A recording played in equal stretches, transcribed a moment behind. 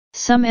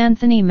Some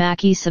Anthony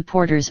Mackie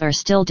supporters are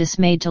still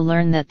dismayed to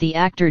learn that the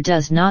actor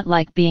does not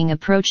like being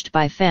approached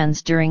by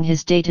fans during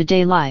his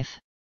day-to-day life.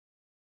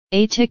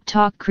 A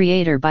TikTok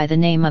creator by the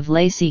name of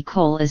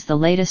Kole is the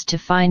latest to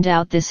find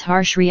out this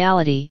harsh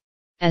reality,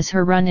 as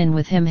her run-in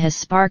with him has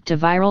sparked a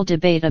viral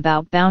debate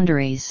about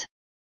boundaries.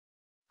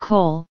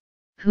 Kole,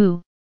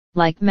 who,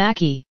 like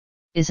Mackie,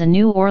 is a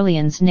New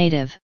Orleans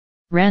native,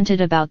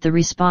 ranted about the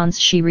response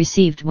she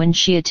received when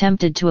she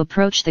attempted to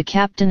approach the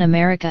Captain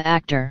America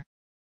actor.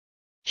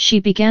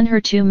 She began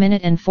her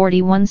 2-minute and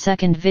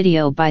 41-second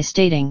video by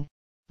stating,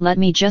 "Let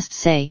me just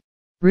say,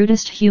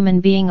 rudest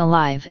human being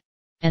alive,"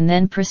 and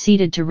then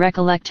proceeded to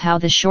recollect how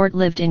the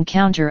short-lived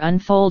encounter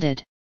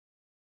unfolded.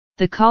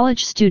 The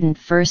college student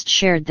first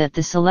shared that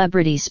the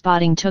celebrity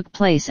spotting took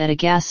place at a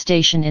gas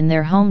station in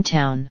their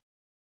hometown.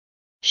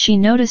 She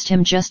noticed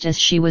him just as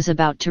she was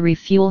about to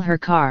refuel her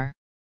car.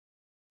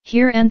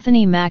 Here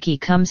Anthony Mackie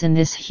comes in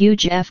this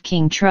huge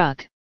F-King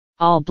truck,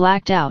 all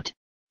blacked out,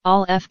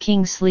 all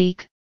F-King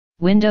sleek,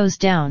 windows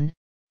down,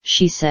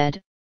 she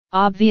said,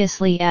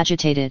 obviously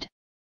agitated.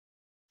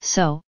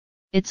 So,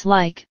 it's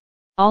like,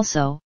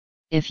 also,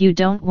 if you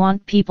don't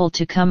want people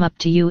to come up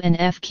to you and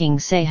F-King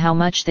say how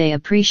much they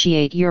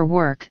appreciate your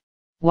work,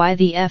 why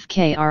the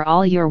FK are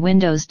all your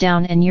windows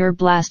down and you're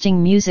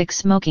blasting music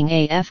smoking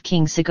a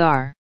F-King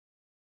cigar?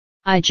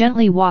 I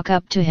gently walk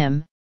up to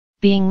him,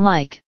 being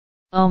like,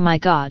 "Oh my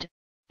god,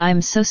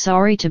 I'm so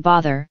sorry to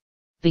bother,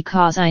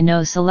 because I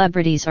know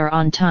celebrities are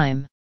on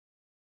time.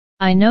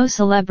 I know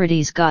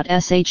celebrities got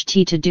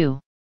SHT to do.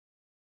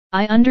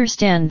 I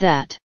understand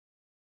that.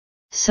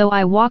 So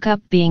I walk up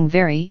being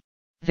very,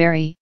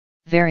 very,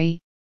 very,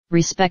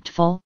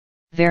 respectful,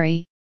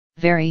 very,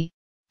 very,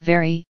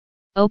 very,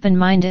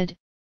 open-minded,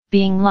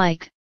 being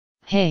like,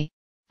 hey,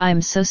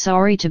 I'm so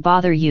sorry to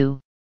bother you,"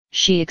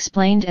 she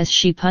explained as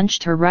she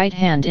punched her right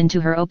hand into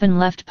her open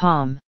left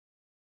palm.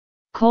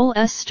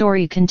 Kole's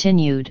story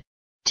continued,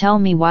 "Tell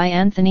me why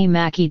Anthony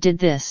Mackie did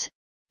this,"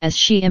 as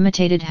she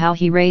imitated how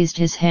he raised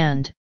his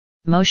hand,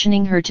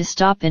 motioning her to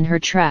stop in her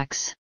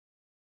tracks.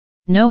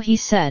 "No," he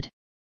said.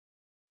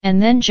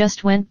 And then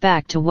just went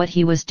back to what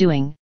he was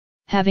doing,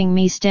 having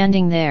me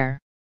standing there.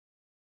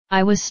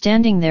 I was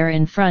standing there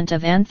in front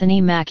of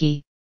Anthony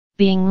Mackie,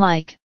 being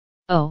like,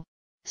 "Oh,"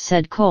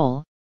 said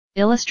Kole,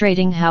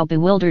 illustrating how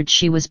bewildered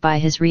she was by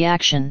his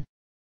reaction.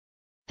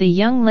 The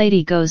young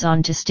lady goes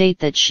on to state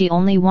that she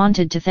only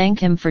wanted to thank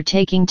him for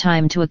taking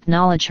time to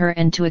acknowledge her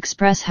and to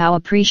express how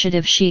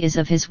appreciative she is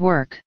of his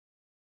work.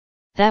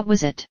 That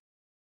was it.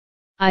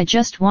 I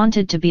just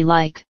wanted to be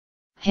like,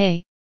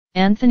 "Hey,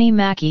 Anthony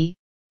Mackie,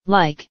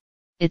 like,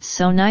 it's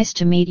so nice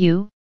to meet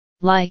you,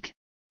 like,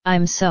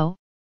 I'm so,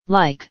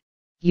 like,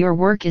 your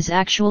work is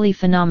actually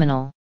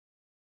phenomenal.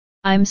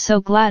 I'm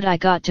so glad I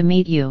got to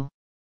meet you.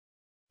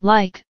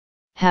 Like,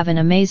 have an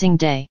amazing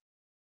day."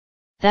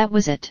 That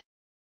was it,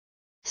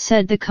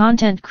 said the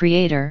content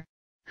creator,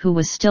 who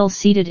was still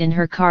seated in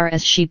her car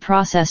as she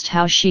processed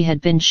how she had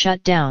been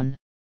shut down.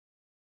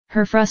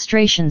 Her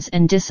frustrations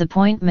and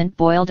disappointment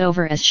boiled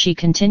over as she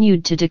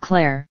continued to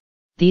declare,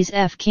 "These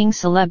F-King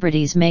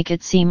celebrities make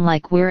it seem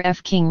like we're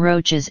F-King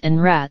roaches and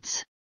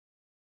rats.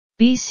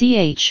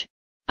 BCH,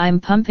 I'm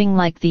pumping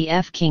like the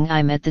F-King,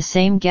 I'm at the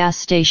same gas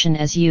station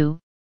as you,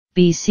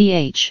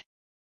 BCH.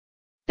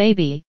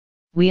 Baby,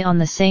 we on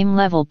the same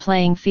level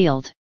playing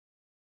field.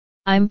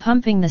 I'm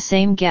pumping the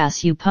same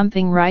gas you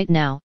pumping right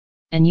now,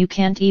 and you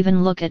can't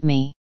even look at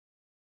me."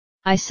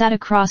 I sat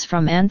across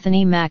from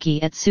Anthony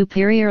Mackie at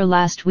Superior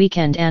last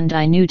weekend and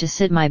I knew to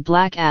sit my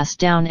black ass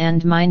down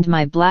and mind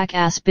my black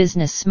ass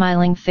business,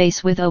 smiling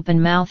face with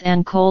open mouth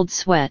and cold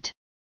sweat.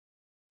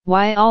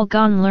 Why all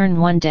gone learn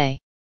one day.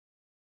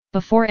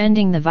 Before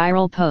ending the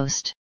viral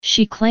post,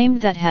 she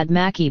claimed that had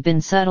Mackie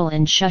been subtle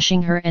in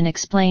shushing her and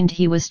explained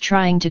he was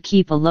trying to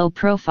keep a low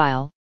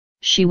profile,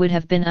 she would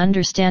have been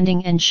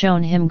understanding and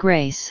shown him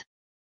grace.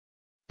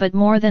 But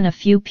more than a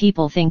few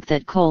people think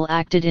that Kole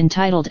acted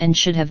entitled and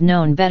should have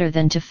known better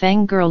than to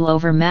fangirl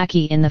over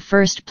Mackie in the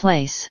first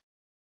place.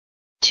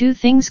 Two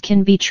things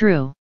can be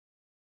true.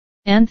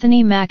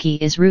 Anthony Mackie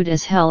is rude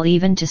as hell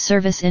even to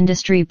service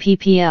industry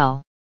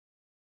PPL.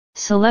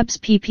 Celebs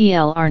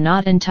PPL are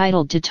not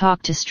entitled to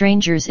talk to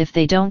strangers if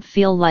they don't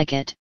feel like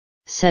it,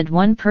 said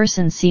one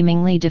person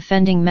seemingly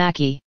defending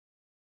Mackie.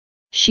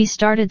 She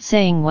started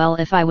saying, "Well,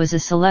 if I was a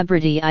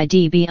celebrity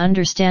I'd be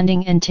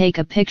understanding and take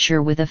a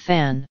picture with a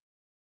fan."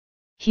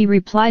 He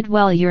replied,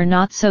 "Well, you're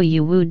not, so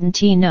you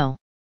wouldn't know.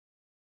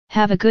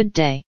 Have a good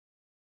day."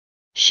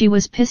 She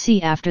was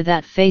pissy after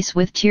that face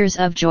with tears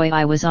of joy.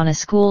 "I was on a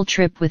school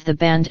trip with the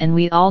band and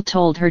we all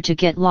told her to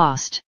get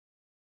lost.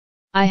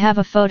 I have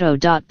a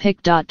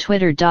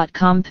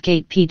photo.pic.twitter.com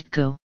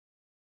pkatepitku.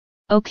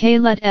 Okay,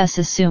 let's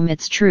assume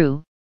it's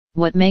true.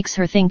 What makes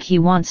her think he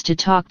wants to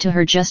talk to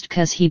her just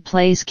cause he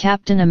plays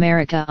Captain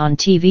America on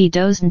TV?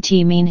 Doesn't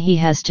he mean he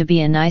has to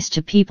be nice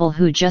to people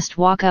who just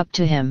walk up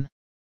to him?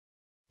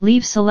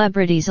 Leave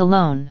celebrities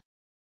alone.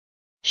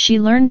 She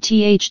learned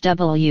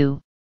THW,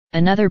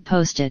 another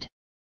posted.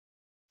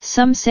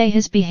 Some say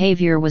his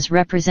behavior was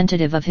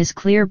representative of his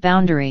clear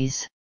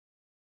boundaries.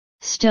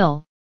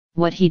 Still,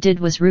 what he did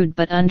was rude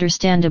but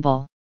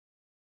understandable.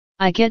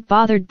 I get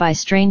bothered by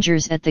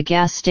strangers at the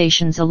gas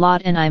stations a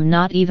lot and I'm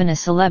not even a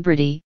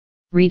celebrity,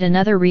 read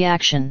another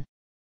reaction.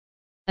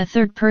 A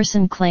third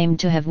person claimed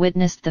to have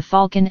witnessed the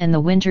Falcon and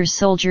the Winter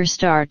Soldier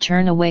star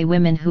turn away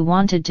women who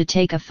wanted to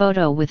take a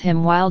photo with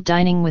him while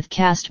dining with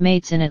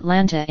castmates in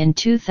Atlanta in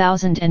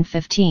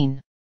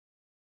 2015.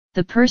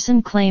 The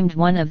person claimed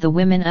one of the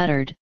women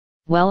uttered,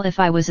 "Well, if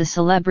I was a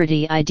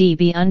celebrity I'd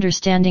be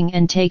understanding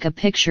and take a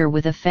picture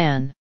with a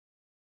fan."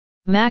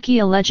 Mackie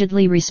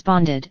allegedly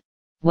responded,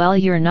 "Well,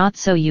 you're not,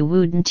 so you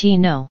wouldn't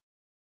know.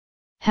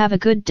 Have a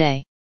good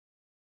day."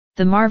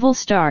 The Marvel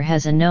star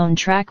has a known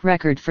track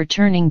record for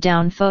turning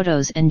down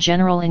photos and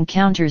general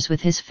encounters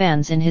with his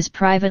fans in his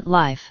private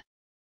life.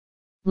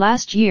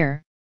 Last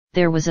year,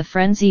 there was a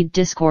frenzied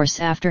discourse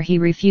after he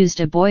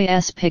refused a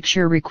boy's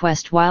picture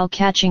request while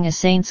catching a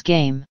Saints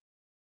game.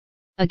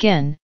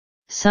 Again,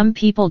 some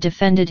people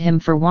defended him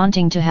for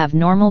wanting to have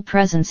normal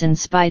presence in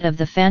spite of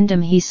the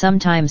fandom he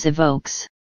sometimes evokes.